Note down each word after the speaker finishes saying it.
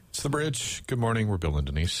It's The Bridge. Good morning. We're Bill and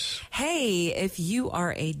Denise. Hey, if you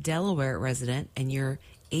are a Delaware resident and you're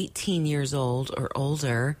 18 years old or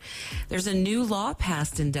older, there's a new law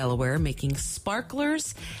passed in Delaware making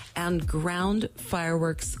sparklers and ground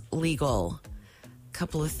fireworks legal.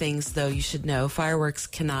 Couple of things, though, you should know. Fireworks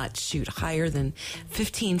cannot shoot higher than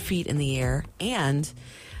 15 feet in the air, and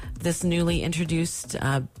this newly introduced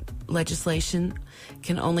legislation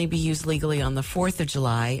can only be used legally on the 4th of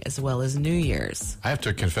July as well as New Year's. I have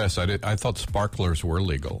to confess, I thought sparklers were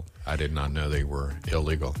legal. I did not know they were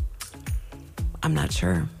illegal. I'm not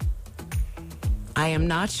sure. I am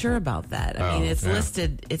not sure about that. I mean, it's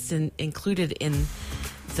listed, it's included in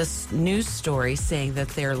this news story saying that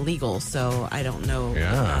they're legal, so I don't know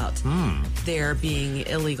about their being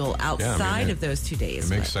illegal outside of those 2 days.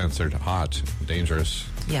 It makes sense. They're hot, dangerous,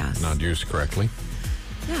 not used correctly.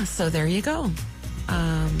 Yeah, so there you go.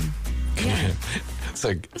 It's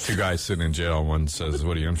like two guys sitting in jail. One says,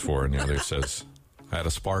 "What are you in for?" And the other says, "I had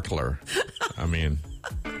a sparkler." I mean...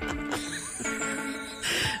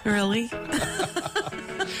 Really?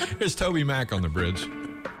 Here's Toby Mac on The Bridge.